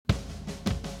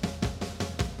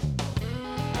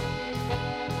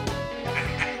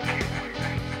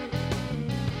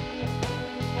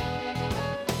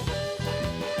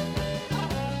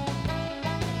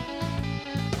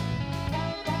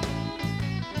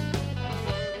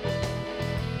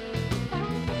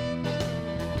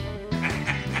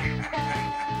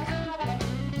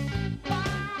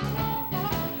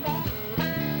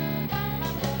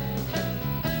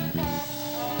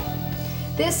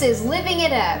This is Living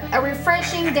It Up, a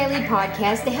refreshing daily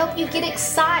podcast to help you get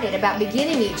excited about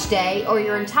beginning each day or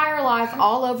your entire life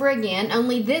all over again,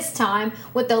 only this time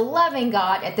with the loving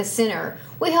God at the center.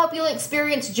 We hope you'll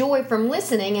experience joy from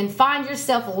listening and find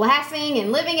yourself laughing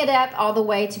and living it up all the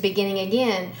way to beginning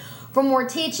again. For more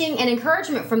teaching and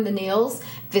encouragement from the Neals,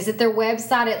 visit their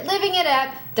website at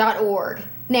livingitup.org.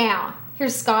 Now,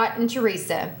 here's Scott and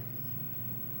Teresa.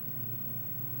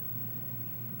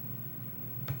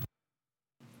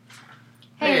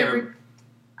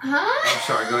 I'm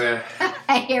sorry, go ahead.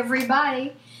 Hey,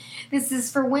 everybody. This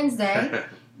is for Wednesday,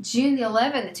 June the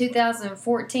 11th,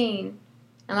 2014.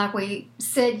 And like we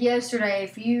said yesterday,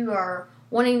 if you are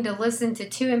wanting to listen to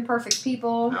two imperfect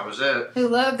people That was it. who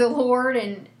love the Lord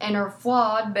and are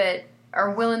flawed but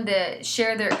are willing to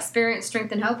share their experience,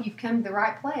 strength, and hope, you've come to the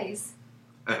right place,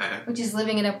 which is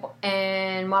Living It Up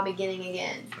and while beginning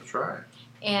again. That's right.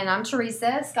 And I'm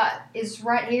Teresa. Scott is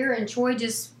right here, and Troy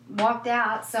just walked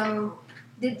out. So,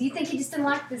 do you think he just didn't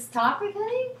like this topic,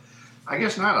 honey? I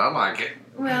guess not. I like it.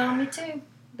 Well, me too.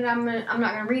 But I'm not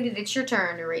going to read it. It's your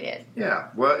turn to read it. Yeah.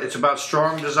 Well, it's about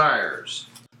strong desires.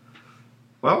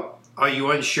 Well, are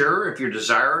you unsure if your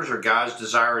desires are God's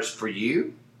desires for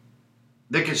you?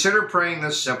 Then consider praying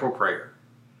this simple prayer.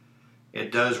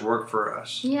 It does work for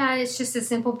us. Yeah, it's just a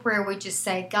simple prayer. We just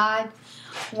say, God,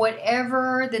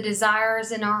 whatever the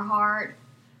desires in our heart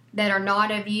that are not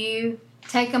of you,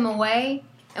 take them away.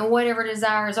 And whatever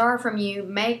desires are from you,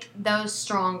 make those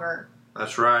stronger.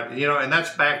 That's right. And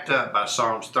that's backed up by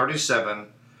Psalms 37,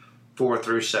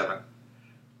 4-7.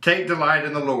 Take delight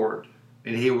in the Lord,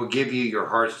 and He will give you your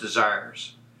heart's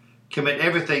desires. Commit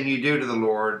everything you do to the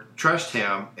Lord, trust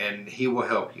Him, and He will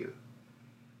help you.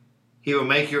 He will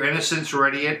make your innocence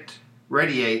radiate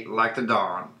like the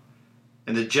dawn,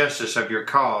 and the justice of your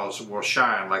cause will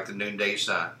shine like the noonday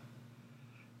sun.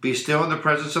 Be still in the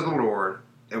presence of the Lord,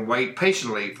 and wait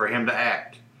patiently for Him to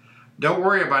act. Don't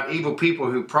worry about evil people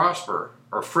who prosper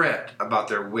or fret about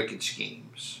their wicked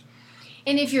schemes.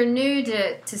 And if you're new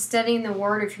to studying the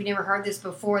Word, if you've never heard this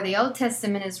before, the Old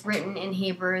Testament is written in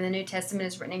Hebrew and the New Testament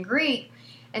is written in Greek.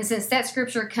 And since that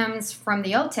scripture comes from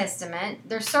the Old Testament,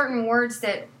 there's certain words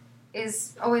that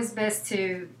is always best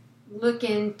to look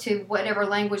into whatever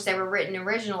language they were written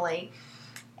originally.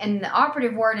 And the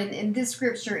operative word in this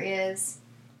scripture is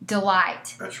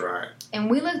delight. That's right. And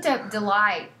we looked up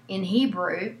delight in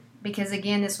Hebrew because,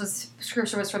 again,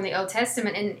 scripture was from the Old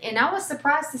Testament, and I was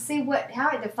surprised to see how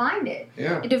it defined it.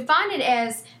 Yeah. It defined it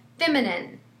as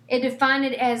feminine. It defined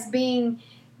it as being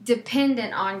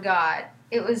dependent on God.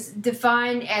 It was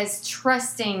defined as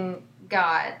trusting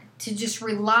God, to just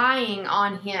relying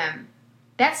on Him.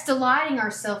 That's delighting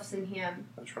ourselves in Him.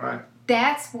 That's right.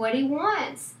 That's what He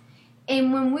wants.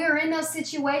 And when we're in those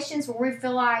situations where we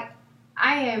feel like,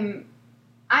 I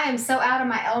am so out of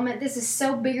my element. This is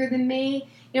so bigger than me.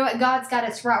 You know what? God's got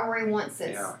us right where He wants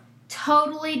us. Yeah.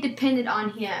 Totally dependent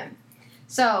on Him.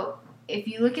 So, if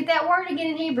you look at that word again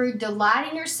in Hebrew,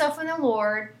 delighting yourself in the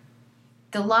Lord,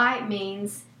 delight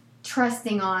means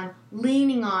trusting on,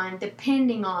 leaning on,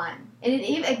 depending on. And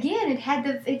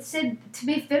it said to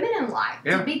be feminine-like,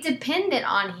 yeah. to be dependent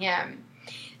on Him.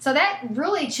 So that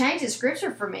really changes Scripture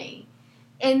for me.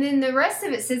 And then the rest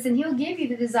of it says, and He'll give you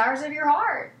the desires of your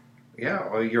heart. Yeah,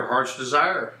 well, your heart's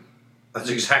desire. That's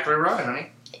exactly right,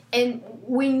 honey. And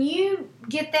when you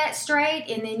get that straight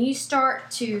and then you start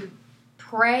to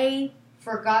pray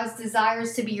for God's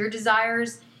desires to be your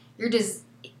desires,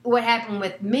 what happened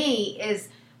with me is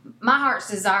my heart's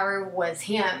desire was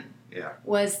Him. Yeah.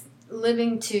 Was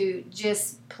living to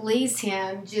just please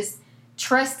Him, just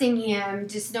trusting Him,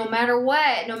 just no matter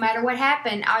what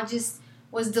happened, I just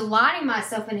was delighting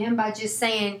myself in Him by just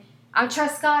saying, I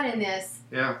trust God in this.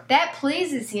 Yeah. That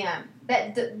pleases Him.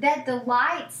 That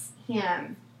delights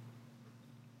Him.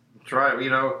 That's right.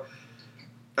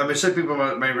 Some people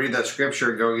may read that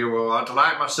scripture and go, well, I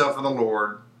delight myself in the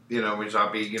Lord, which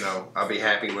I'll be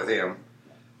happy with Him.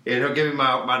 And He'll give me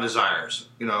my desires.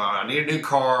 I need a new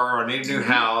car, I need a new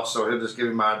house, so He'll just give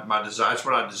me my desires. That's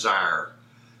what I desire.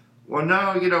 Well,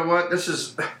 no, you know what? This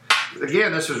was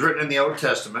written in the Old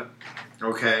Testament.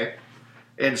 Okay,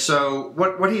 and so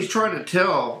what He's trying to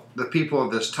tell the people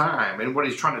of this time, and what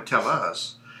He's trying to tell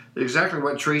us, is exactly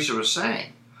what Teresa was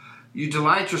saying. You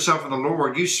delight yourself in the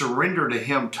Lord, you surrender to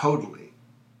Him totally,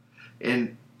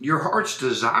 and your heart's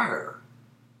desire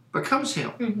becomes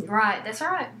Him. Right, that's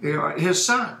right. His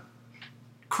Son,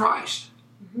 Christ.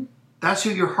 Mm-hmm. That's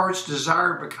who your heart's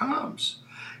desire becomes,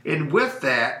 and with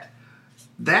that,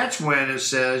 that's when it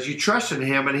says you trust in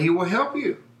Him, and He will help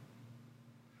you.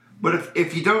 But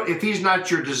if He's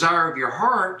not your desire of your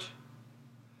heart,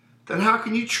 then how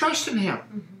can you trust in Him?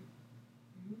 Mm-hmm.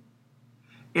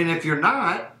 And if you're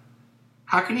not,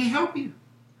 how can he help you?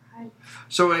 Right.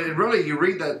 So it really, you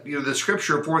read that, the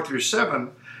scripture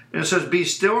 4-7, and it says, "Be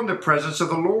still in the presence of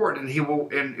the Lord, and he will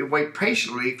and wait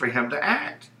patiently for him to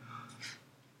act."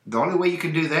 The only way you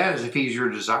can do that is if he's your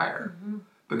desire. Mm-hmm.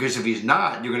 Because if he's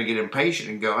not, you're going to get impatient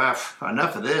and go,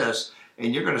 enough of this,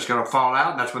 and you're just going to fall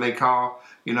out, and that's what they call,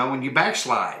 when you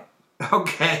backslide.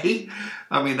 Okay?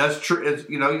 I mean, that's true.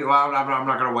 I'm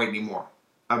not going to wait anymore.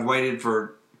 I've waited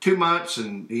for 2 months,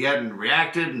 and he hadn't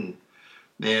reacted, and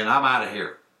then I'm out of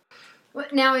here.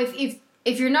 Now, if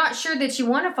you're not sure that you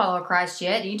want to follow Christ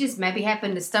yet, you just maybe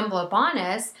happen to stumble upon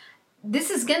us, this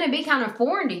is going to be kind of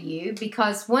foreign to you,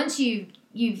 because once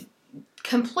you've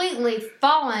completely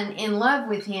fallen in love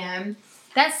with him,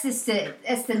 that's the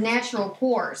natural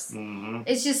course. Mm-hmm.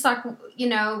 It's just like,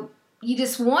 you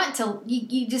just want to,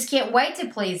 you just can't wait to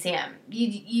please him.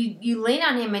 You lean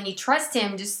on him and you trust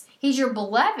him. He's your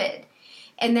beloved.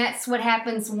 And that's what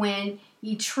happens when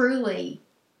you truly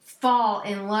fall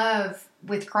in love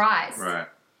with Christ. Right.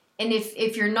 And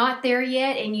if you're not there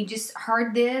yet and you just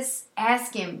heard this,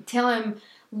 ask him. Tell him,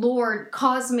 "Lord,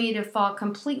 cause me to fall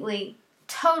completely,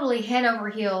 totally head over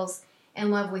heels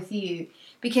in love with you."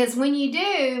 Because when you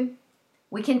do,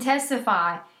 we can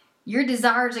testify, your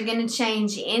desires are going to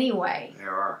change anyway. They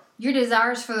are. Your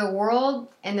desires for the world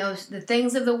and the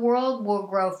things of the world will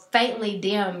grow faintly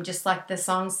dim, just like the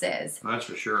song says. That's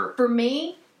for sure. For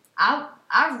me,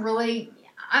 I'm really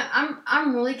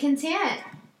content.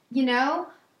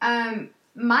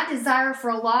 My desire for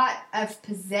a lot of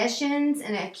possessions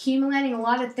and accumulating a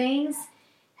lot of things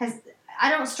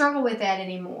I don't struggle with that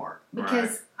anymore, because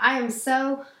right. I am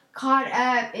so caught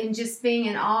up in just being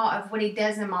in awe of what he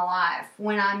does in my life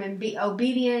when I'm in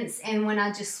obedience and when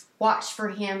I just watch for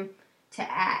him to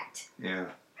act. Yeah.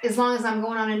 As long as I'm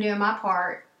going on and doing my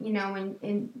part,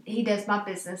 and he does my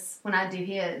business when I do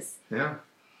his. Yeah.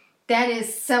 That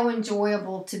is so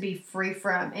enjoyable to be free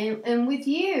from. And with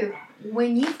you,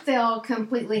 when you fell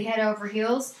completely head over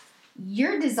heels,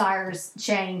 your desires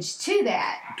changed to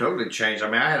that. Totally changed. I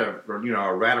mean, I had a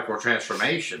radical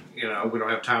transformation. We don't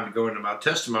have time to go into my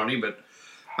testimony, but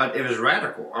it was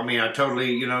radical. I mean, I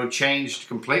totally, changed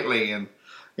completely. And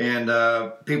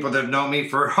people that have known me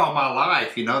for all my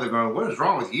life, they're going, "What is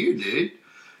wrong with you, dude?"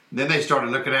 And then they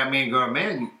started looking at me and going,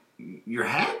 "Man, you're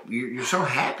happy. You're so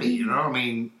happy. I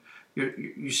mean,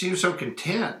 you seem so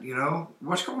content.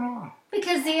 What's going on?"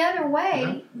 Because the other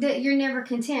way, that you're never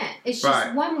content. It's just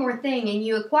right. One more thing, and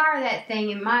you acquire that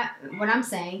thing. What I'm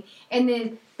saying, and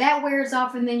then that wears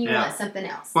off, and then you want something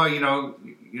else. Well, you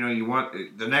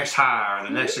want the next high, or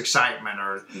the next excitement,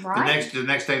 or right. the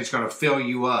next thing that's going to fill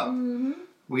you up. Mm-hmm.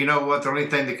 Well, you know what? The only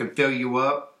thing that can fill you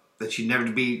up, that you never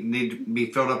need to be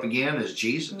filled up again, is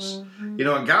Jesus. Mm-hmm.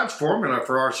 And God's formula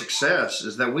for our success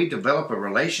is that we develop a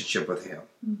relationship with him,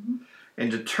 mm-hmm.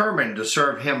 and determine to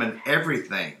serve him in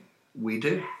everything we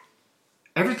do.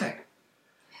 Everything.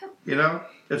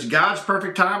 It's God's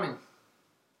perfect timing,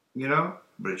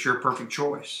 but it's your perfect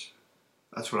choice.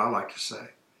 That's what I like to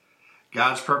say.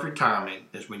 God's perfect timing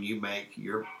is when you make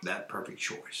that perfect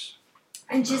choice.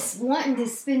 And just wanting to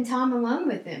spend time alone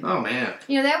with him. Oh, man.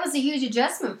 That was a huge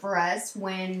adjustment for us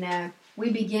when we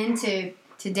began to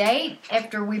date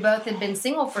after we both had been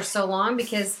single for so long,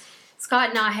 because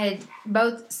Scott and I had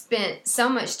both spent so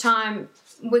much time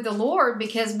with the Lord,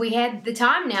 because we had the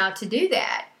time now to do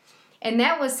that. And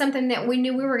that was something that we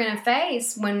knew we were going to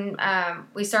face when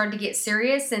we started to get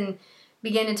serious and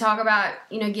began to talk about,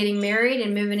 getting married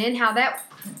and moving in, how that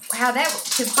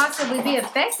could possibly be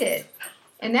affected.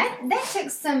 And that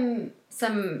took some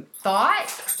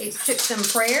thought. It took some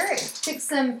prayer. It took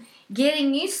some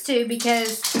getting used to,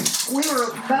 because we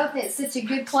were both at such a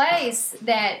good place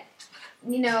that,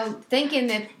 thinking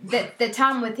that the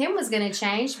time with him was going to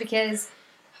change, because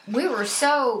we were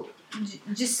so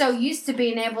used to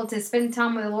being able to spend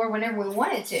time with the Lord whenever we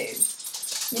wanted to,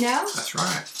 That's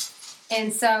right.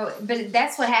 And so, but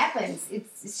that's what happens.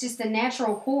 It's just a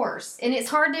natural course, and it's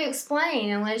hard to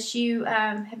explain unless you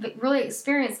have really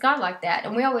experienced God like that.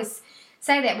 And we always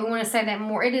say that. We want to say that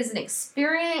more. It is an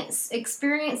experience.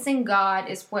 Experiencing God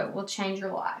is what will change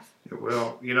your life. It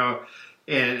will.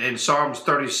 In Psalms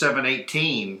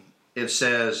 37:18, it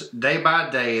says, "Day by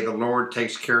day the Lord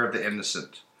takes care of the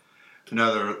innocent." In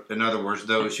other words,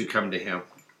 those who come to him.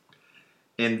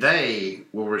 "And they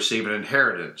will receive an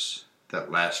inheritance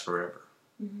that lasts forever."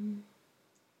 Mm-hmm.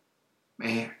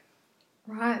 Man.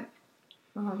 Right.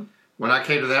 When I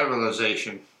came to that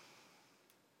realization,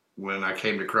 when I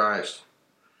came to Christ,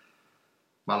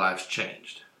 my life's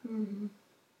changed. Mm-hmm.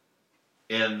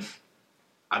 And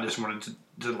I just wanted to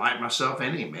delight myself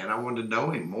in him, man. I wanted to know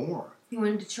him more. He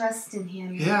wanted to trust in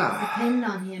Him. Yeah. And depend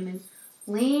on Him and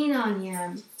lean on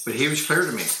Him. But He was clear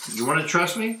to me. You want to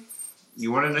trust me?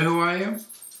 You want to know who I am?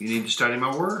 You need to study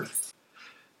my Word.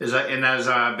 As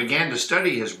I began to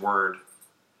study His Word,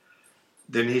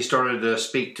 then He started to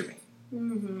speak to me.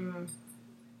 Mm-hmm.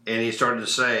 And He started to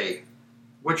say,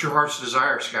 what's your heart's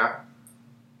desire, Scott?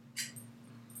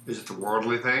 Is it the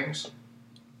worldly things?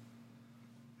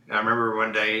 And I remember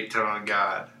one day telling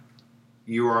God,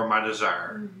 you are my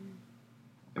desire. Mm-hmm.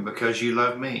 And because you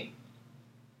love me,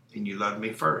 and you loved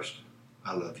me first,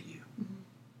 I love you. Mm-hmm.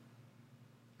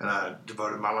 And I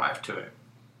devoted my life to it.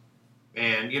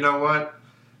 And you know what?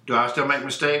 Do I still make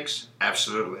mistakes?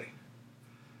 Absolutely.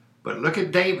 But look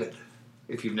at David.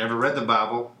 If you've never read the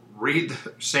Bible, read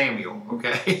Samuel,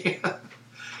 okay?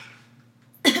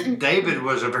 David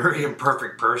was a very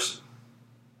imperfect person.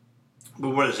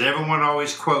 But what does everyone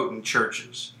always quote in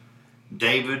churches?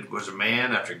 David was a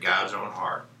man after God's own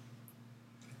heart.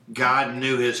 God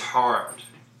knew his heart.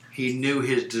 He knew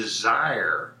his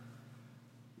desire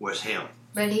was him.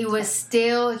 But he was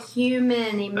still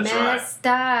human. He messed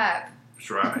up. That's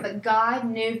right. But God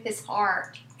knew his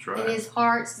heart. That's right. And his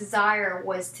heart's desire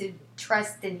was to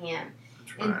trust in Him.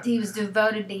 That's right. And he was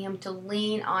devoted to Him, to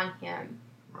lean on Him.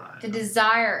 Right. To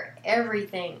desire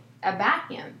everything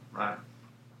about Him. Right.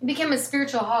 You become a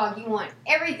spiritual hog. You want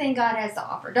everything God has to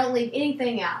offer. Don't leave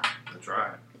anything out. That's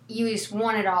right. You just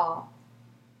want it all.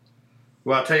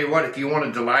 Well, I'll tell you what, if you want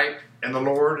to delight in the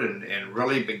Lord and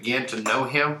really begin to know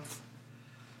Him,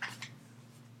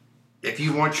 if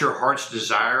you want your heart's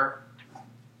desire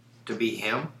to be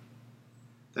Him,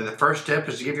 then the first step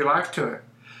is to give your life to it.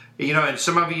 You know, and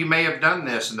some of you may have done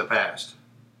this in the past,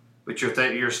 but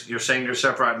you're saying to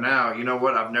yourself right now, you know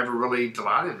what, I've never really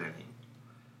delighted in Him.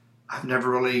 I've never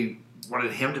really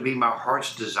wanted Him to be my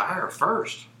heart's desire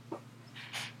first.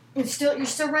 You're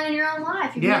still running your own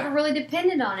life. You've Yeah. never really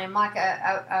depended on Him like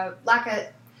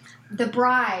the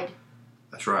bride.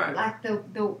 That's right. Like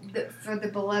the for the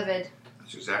beloved.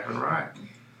 That's exactly right.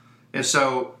 And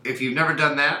so, if you've never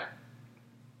done that,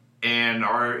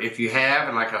 or if you have,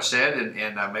 and like I said,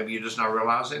 and maybe you're just not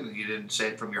realizing that you didn't say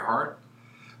it from your heart,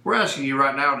 we're asking you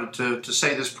right now to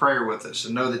say this prayer with us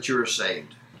and know that you are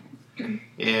saved.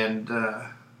 And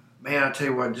man, I tell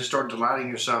you what, just start delighting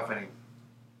yourself in Him.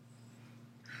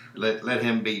 Let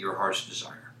Him be your heart's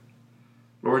desire.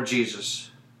 Lord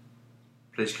Jesus,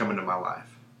 please come into my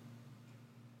life.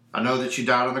 I know that you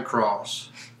died on the cross,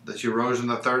 that you rose on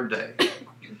the third day.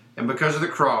 And because of the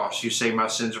cross, you say my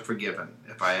sins are forgiven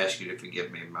if I ask you to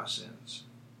forgive me of my sins.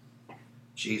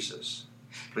 Jesus,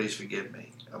 please forgive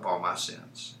me of all my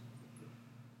sins.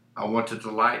 I want to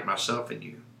delight myself in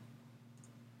you.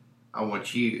 I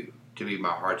want you to be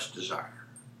my heart's desire.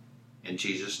 In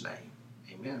Jesus' name,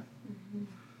 amen. Mm-hmm.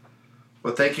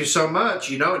 Well, thank you so much.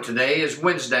 You know, today is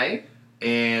Wednesday,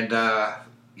 and,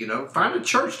 find a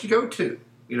church to go to,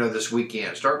 this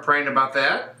weekend. Start praying about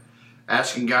that,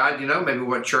 asking God, maybe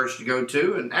what church to go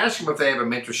to, and ask them if they have a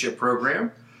mentorship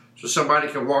program so somebody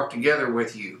can walk together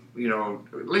with you,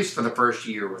 at least for the first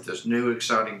year with this new,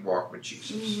 exciting walk with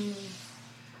Jesus. Mm-hmm.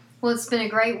 Well, it's been a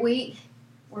great week.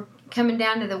 We're coming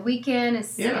down to the weekend.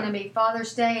 It's going to be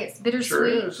Father's Day. It's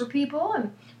bittersweet for people,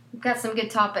 and we've got some good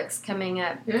topics coming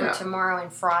up for tomorrow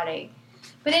and Friday.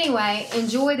 But anyway,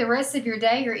 enjoy the rest of your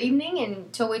day, your evening, and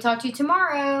until we talk to you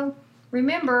tomorrow,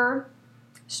 remember,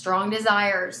 strong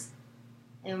desires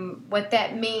and what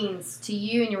that means to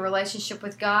you and your relationship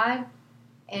with God.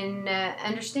 And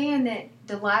understand that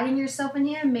delighting yourself in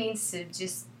Him means to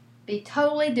just be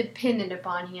totally dependent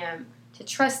upon Him, to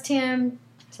trust Him,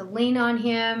 to lean on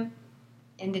Him,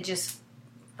 and to just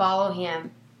follow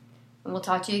Him. And we'll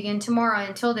talk to you again tomorrow.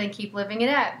 Until then, keep living it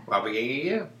up. I'll be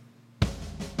again.